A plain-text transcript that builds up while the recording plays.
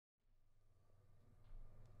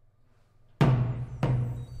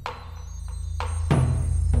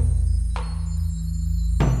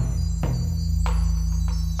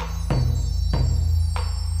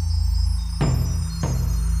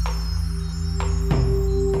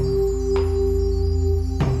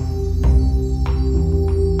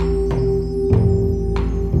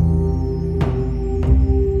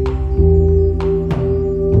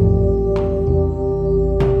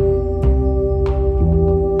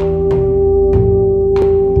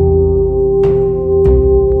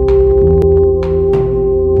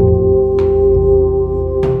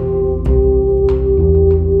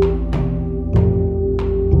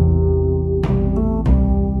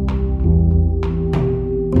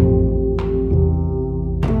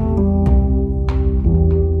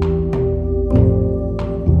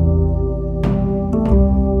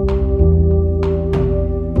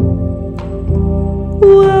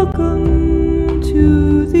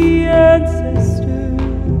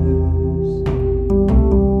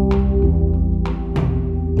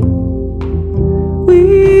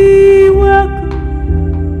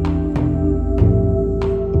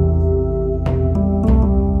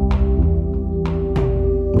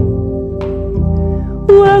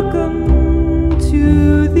Welcome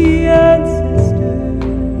to the ancestors.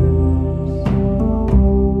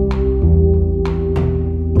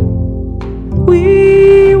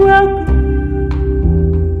 We welcome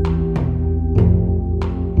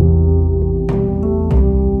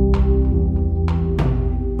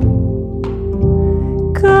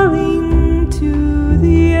you. Calling to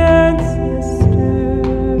the ancestors.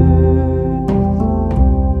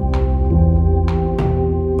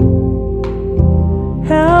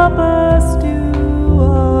 Help us do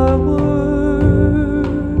our work.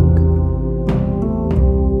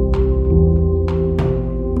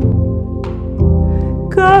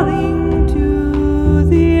 Calling to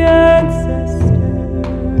the ancestors.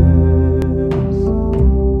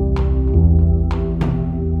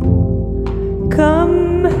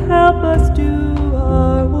 Come help us do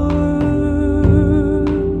our work.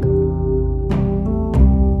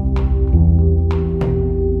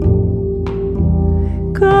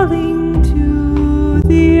 Calling to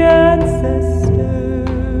the ancestors.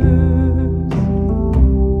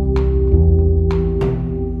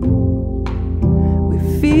 We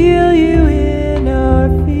feel you in our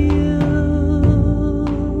field.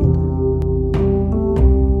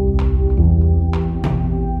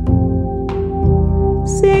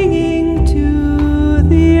 Singing to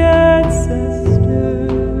the ancestors.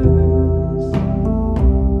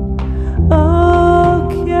 Oh,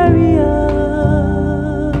 carry us.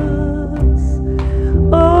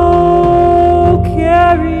 Oh,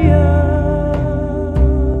 carry us.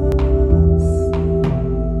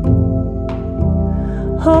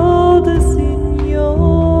 Hold us in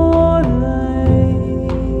your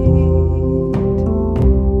light.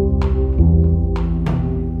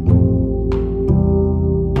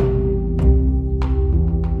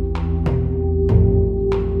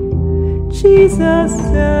 Jesus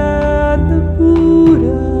and the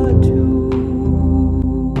Buddha too.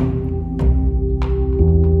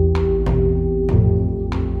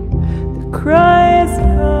 The Christ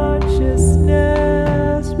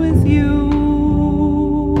consciousness with you.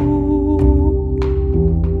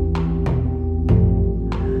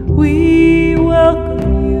 We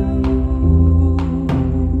welcome you.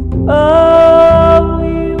 Oh,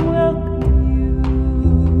 we welcome you.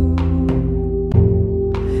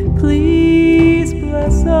 Please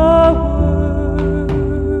bless our work.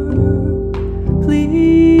 Please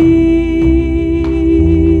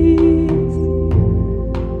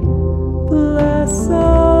bless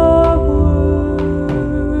our work.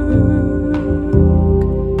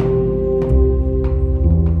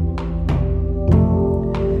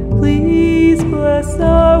 Please bless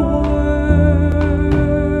our words.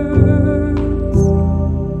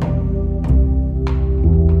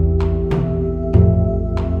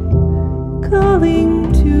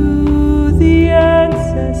 Calling to the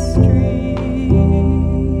ancestry.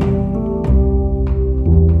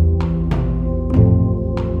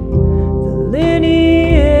 The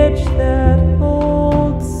lineage that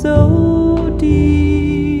holds so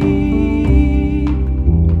deep.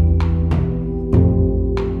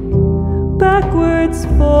 Backwards,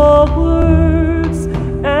 forwards,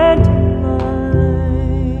 and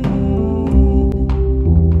line.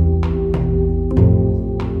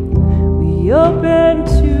 We open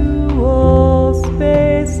to all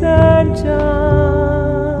space and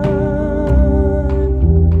time.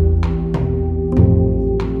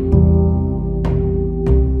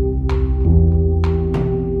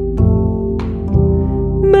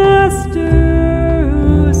 Master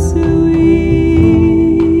Usui.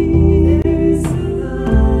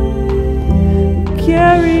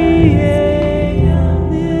 Carrying a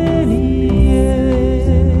lineage.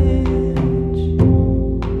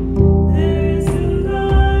 There's a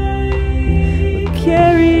light. We're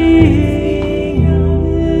carrying a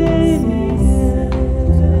lineage.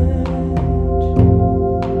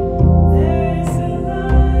 There's a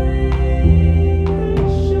light that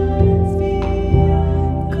shines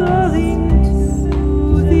beyond. Calling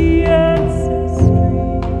to the ancestry.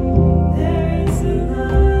 There's a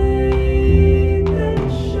light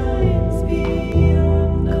that shines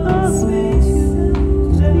beyond all space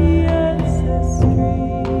and the ancestry.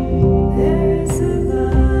 There's a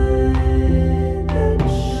light that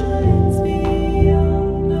shines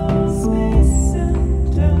beyond all space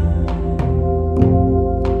and time.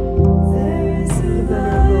 There's a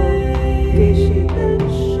light that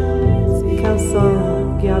shines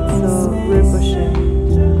beyond all space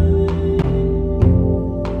and time.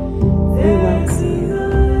 We welcome you.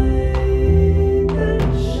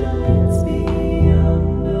 That shines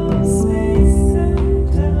beyond all space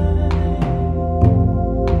and time.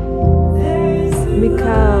 There's a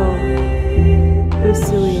Mikao light that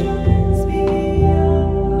Usui. shines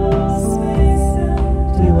beyond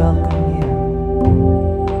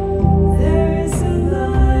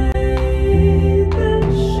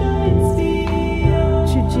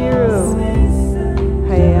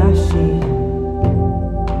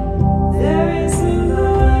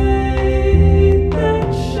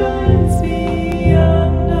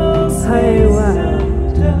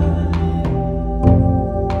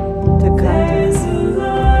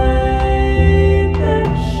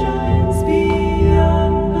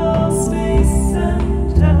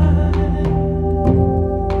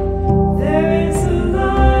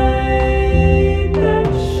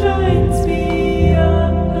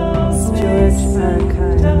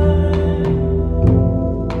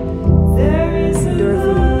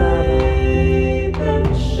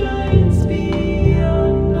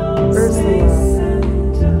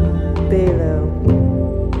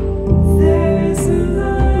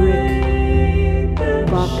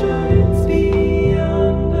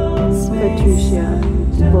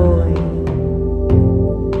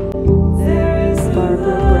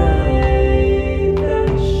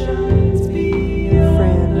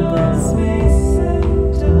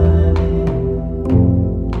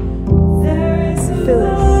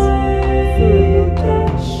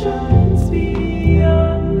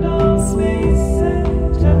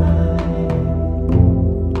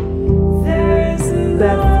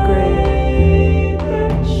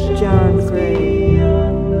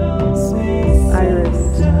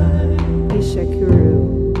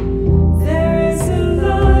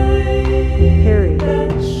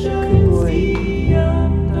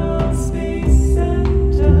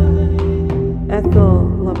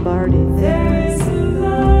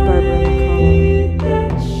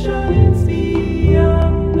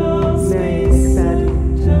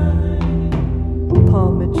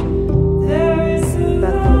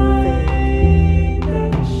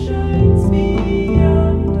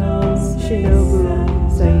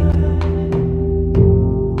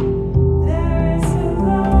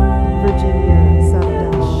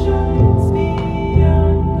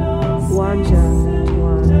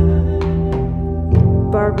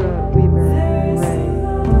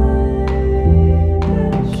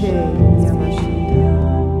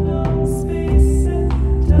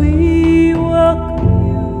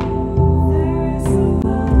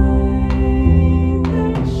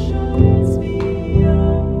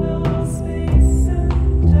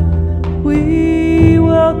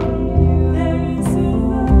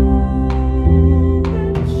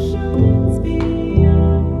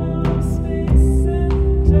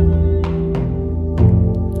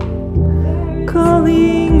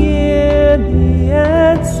Calling in the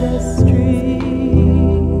ancestry,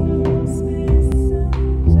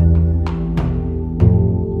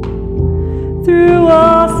 through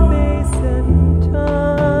all space and time,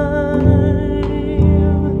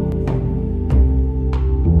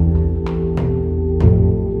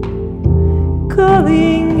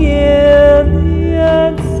 calling in the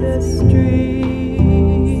ancestry.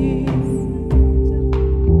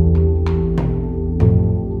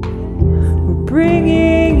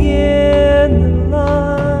 Bringing in the light.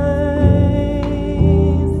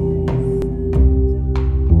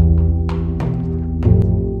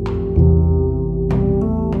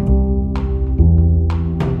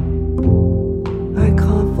 I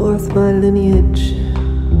call forth my lineage.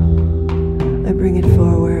 I bring it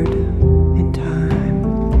forward in time.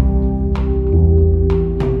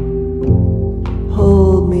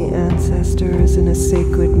 Hold me, ancestors, in a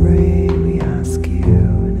sacred ray, we ask you,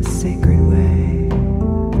 in a sacred way.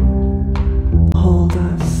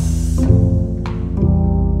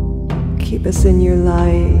 Keep us in your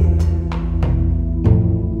light.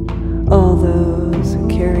 All those who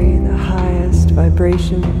carry the highest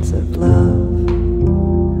vibrations of love,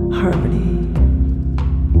 harmony,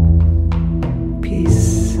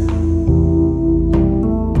 peace.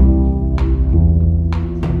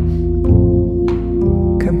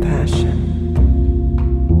 Compassion.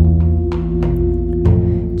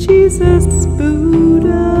 Jesus,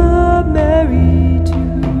 Buddha, Mary,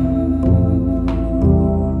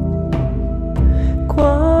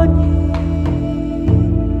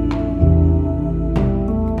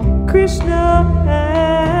 Krishna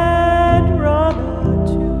and Radha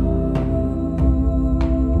too.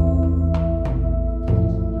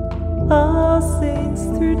 All saints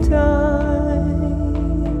through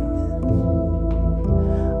time,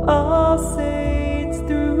 all saints